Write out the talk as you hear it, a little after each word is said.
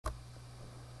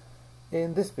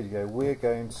In this video we're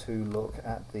going to look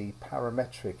at the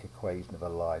parametric equation of a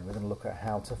line. We're going to look at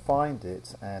how to find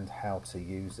it and how to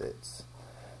use it.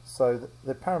 So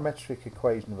the parametric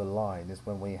equation of a line is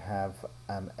when we have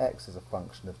x as a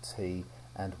function of t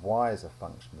and y as a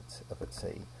function of a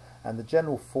t. And the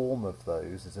general form of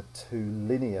those is of two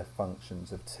linear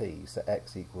functions of t, so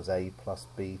x equals a plus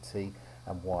bt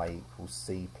and y equals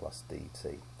c plus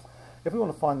dt. If we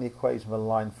want to find the equation of a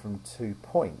line from 2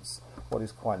 points, what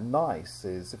is quite nice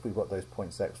is if we've got those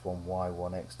points x1,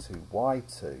 y1, x2,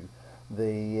 y2,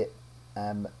 the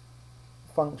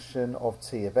function of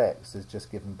t of x is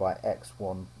just given by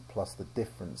x1 plus the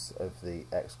difference of the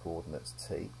x coordinates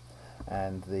t,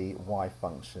 and the y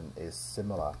function is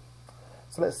similar.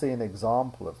 So let's see an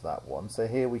example of that one. So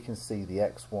here we can see the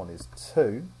x1 is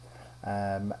 2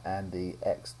 and the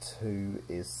x2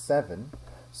 is 7.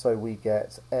 So we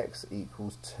get x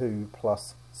equals 2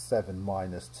 plus 7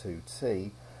 minus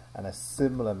 2t, and a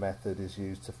similar method is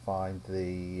used to find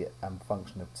the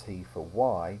function of t for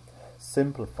y.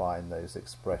 Simplifying those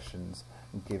expressions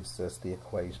gives us the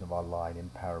equation of our line in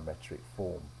parametric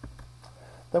form.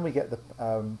 Then we get the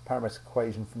parametric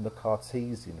equation from the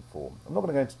Cartesian form. I'm not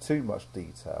going to go into too much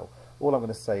detail. All I'm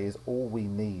going to say is all we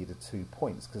need are 2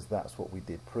 points, because that's what we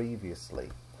did previously.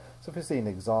 So if we see an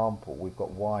example, we've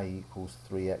got y equals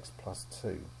 3x plus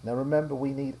 2. Now remember, we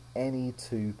need any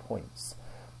 2 points.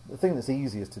 The thing that's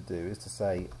easiest to do is to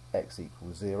say x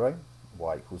equals 0,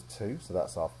 y equals 2, so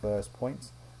that's our first point,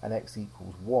 and x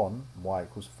equals 1, y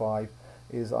equals 5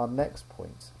 is our next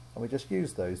point. And we just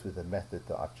use those with the method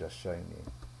that I've just shown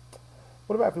you.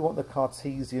 What about if we want the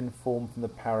Cartesian form from the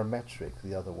parametric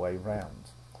the other way round?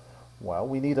 Well,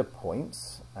 we need a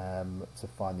point to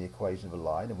find the equation of a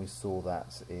line, and we saw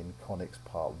that in Conics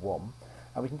part 1,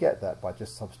 and we can get that by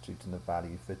just substituting a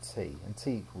value for t, and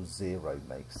t equals 0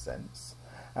 makes sense.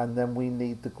 And then we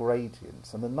need the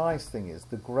gradient, and the nice thing is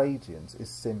the gradient is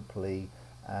simply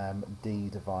d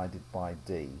divided by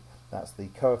d. That's the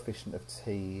coefficient of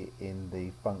t in the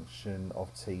function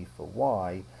of t for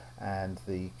y and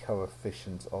the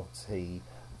coefficient of t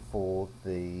for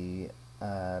the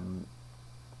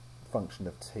function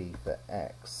of t for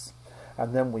x.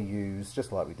 And then we use,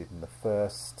 just like we did in the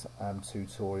first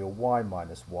tutorial, y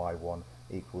minus y1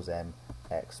 equals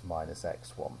mx minus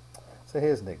x1. So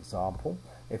here's an example.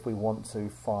 If we want to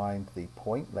find the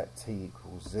point, let t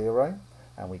equals 0,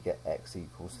 and we get x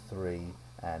equals 3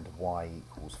 and y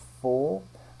equals 4,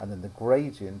 and then the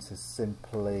gradient is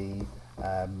simply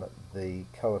the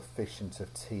coefficient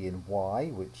of t in y,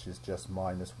 which is just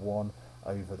minus 1,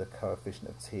 over the coefficient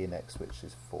of t in x, which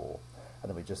is 4. And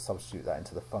then we just substitute that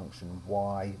into the function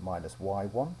y minus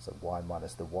y1, so y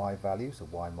minus the y value, so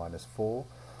y minus 4,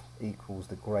 equals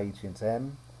the gradient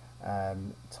m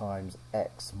times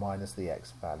x minus the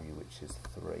x value, which is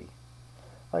 3.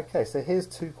 Okay, so here's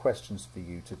 2 questions for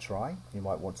you to try. You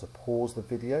might want to pause the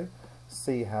video,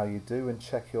 see how you do, and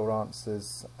check your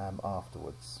answers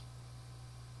afterwards.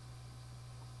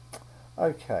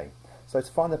 Okay, so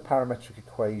to find the parametric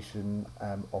equation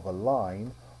of a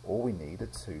line, all we need are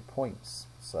 2 points.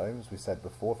 So, as we said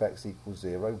before, if x equals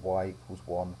 0, y equals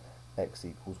 1, x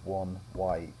equals 1,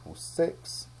 y equals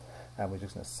 6, and we're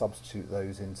just going to substitute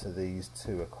those into these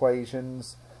 2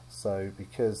 equations. So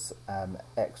because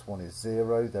x1 is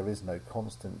 0, there is no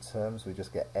constant term, so we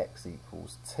just get x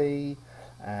equals t,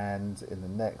 and in the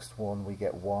next one we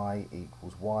get y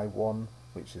equals y1,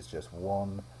 which is just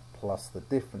 1, plus the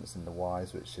difference in the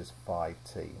y's, which is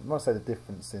 5t. And when I say the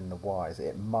difference in the y's,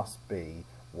 it must be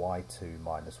y2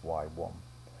 minus y1.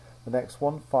 The next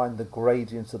one, find the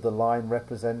gradient of the line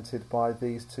represented by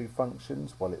these 2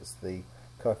 functions. Well, it's the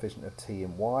coefficient of t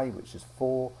in y, which is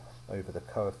 4, over the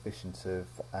coefficient of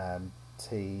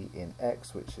t in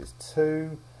x, which is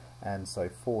 2, and so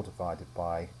 4 divided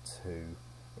by 2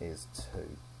 is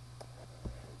 2.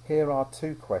 Here are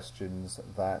 2 questions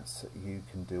that you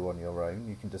can do on your own.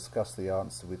 You can discuss the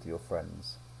answer with your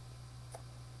friends.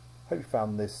 Hope you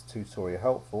found this tutorial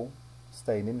helpful.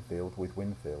 Stay in infield with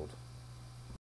Winfield.